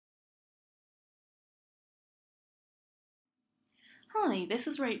Hi, this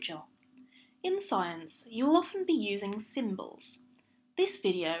is Rachel. In science, you will often be using symbols. This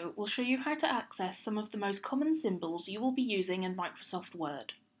video will show you how to access some of the most common symbols you will be using in Microsoft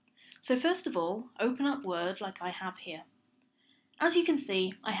Word. So first of all, open up Word like I have here. As you can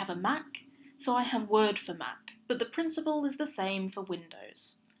see, I have a Mac, so I have Word for Mac, but the principle is the same for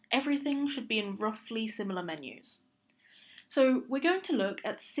Windows. Everything should be in roughly similar menus. So we're going to look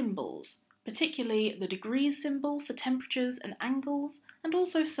at symbols, particularly the degrees symbol for temperatures and angles, and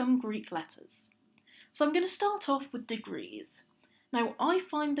also some Greek letters. So I'm going to start off with degrees. Now I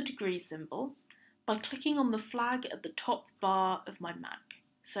find the degree symbol by clicking on the flag at the top bar of my Mac.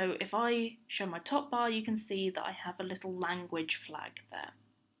 So if I show my top bar, you can see that I have a little language flag there.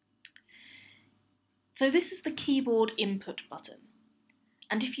 So this is the keyboard input button.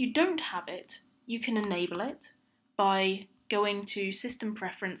 And if you don't have it, you can enable it by going to System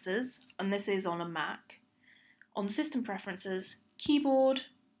Preferences, and this is on a Mac. On System Preferences, Keyboard,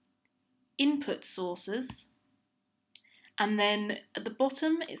 Input Sources, and then at the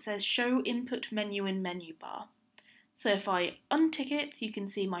bottom it says Show Input Menu in Menu Bar. So if I untick it, you can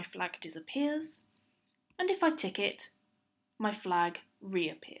see my flag disappears, and if I tick it, my flag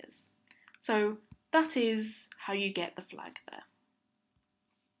reappears. So that is how you get the flag there.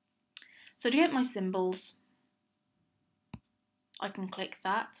 So to get my symbols, I can click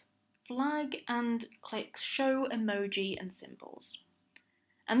that flag and click Show Emoji and Symbols.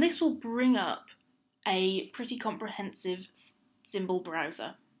 And this will bring up a pretty comprehensive symbol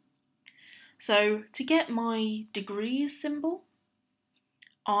browser. So to get my degrees symbol,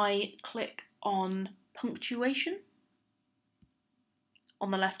 I click on punctuation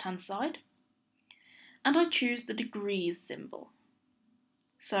on the left hand side, and I choose the degrees symbol.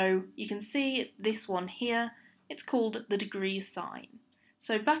 So you can see this one here, it's called the degree sign.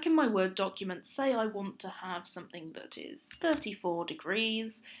 So back in my Word document, say I want to have something that is 34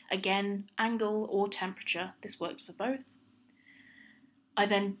 degrees, again, angle or temperature, this works for both. I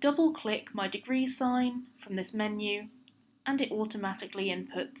then double click my degree sign from this menu and it automatically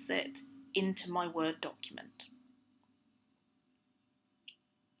inputs it into my Word document.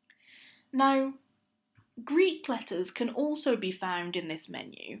 Now, Greek letters can also be found in this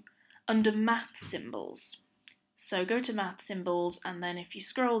menu under math symbols. So go to math symbols, and then if you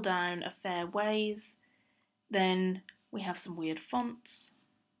scroll down a fair ways, then we have some weird fonts,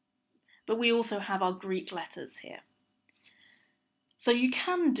 but we also have our Greek letters here. So you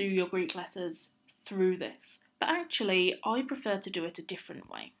can do your Greek letters through this, but actually I prefer to do it a different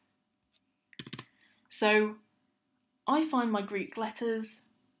way. So I find my Greek letters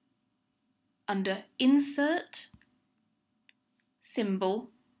under Insert,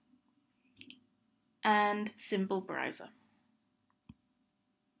 Symbol, and Symbol Browser.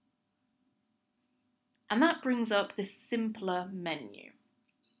 And that brings up this simpler menu.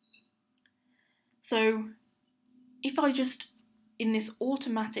 So if I just, in this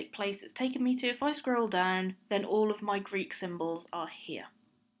automatic place it's taken me to, if I scroll down, then all of my Greek symbols are here.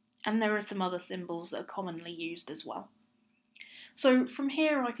 And there are some other symbols that are commonly used as well. So from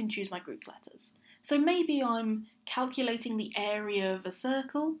here I can choose my Greek letters. So maybe I'm calculating the area of a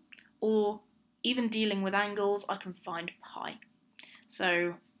circle, or even dealing with angles, I can find pi.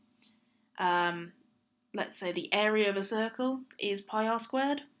 So let's say the area of a circle is pi r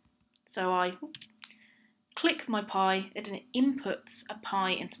squared. So I click my pi, it inputs a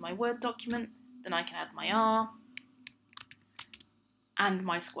pi into my Word document, then I can add my r and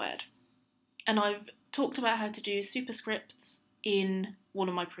my squared. And I've talked about how to do superscripts in one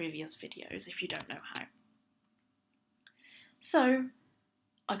of my previous videos if you don't know how. So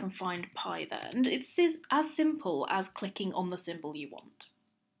I can find pi there, and it's as simple as clicking on the symbol you want.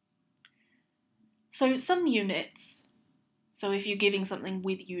 So some units, so if you're giving something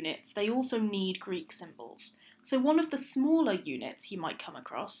with units, they also need Greek symbols. So one of the smaller units you might come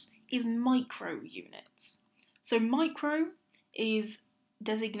across is micro units. So micro is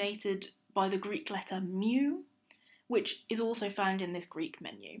designated by the Greek letter mu, which is also found in this Greek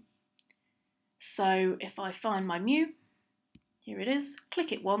menu. So if I find my mu, here it is,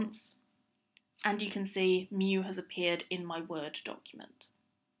 click it once, and you can see mu has appeared in my Word document.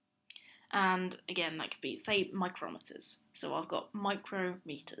 And again, that could be, say, micrometers. So I've got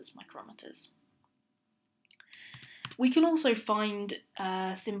micrometers, micrometers. We can also find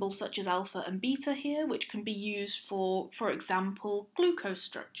symbols such as alpha and beta here, which can be used for example, glucose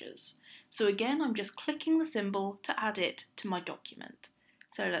structures. So again, I'm just clicking the symbol to add it to my document.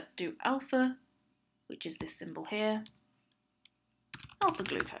 So let's do alpha, which is this symbol here, alpha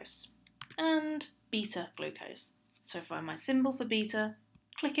glucose, and beta glucose. So find my symbol for beta,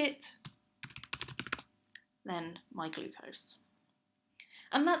 click it, then my glucose.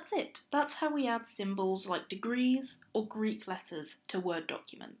 And that's it. That's how we add symbols like degrees or Greek letters to Word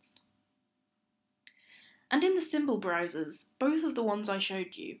documents. And in the symbol browsers, both of the ones I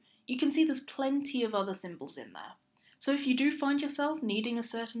showed you, you can see there's plenty of other symbols in there. So if you do find yourself needing a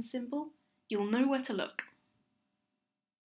certain symbol, you'll know where to look.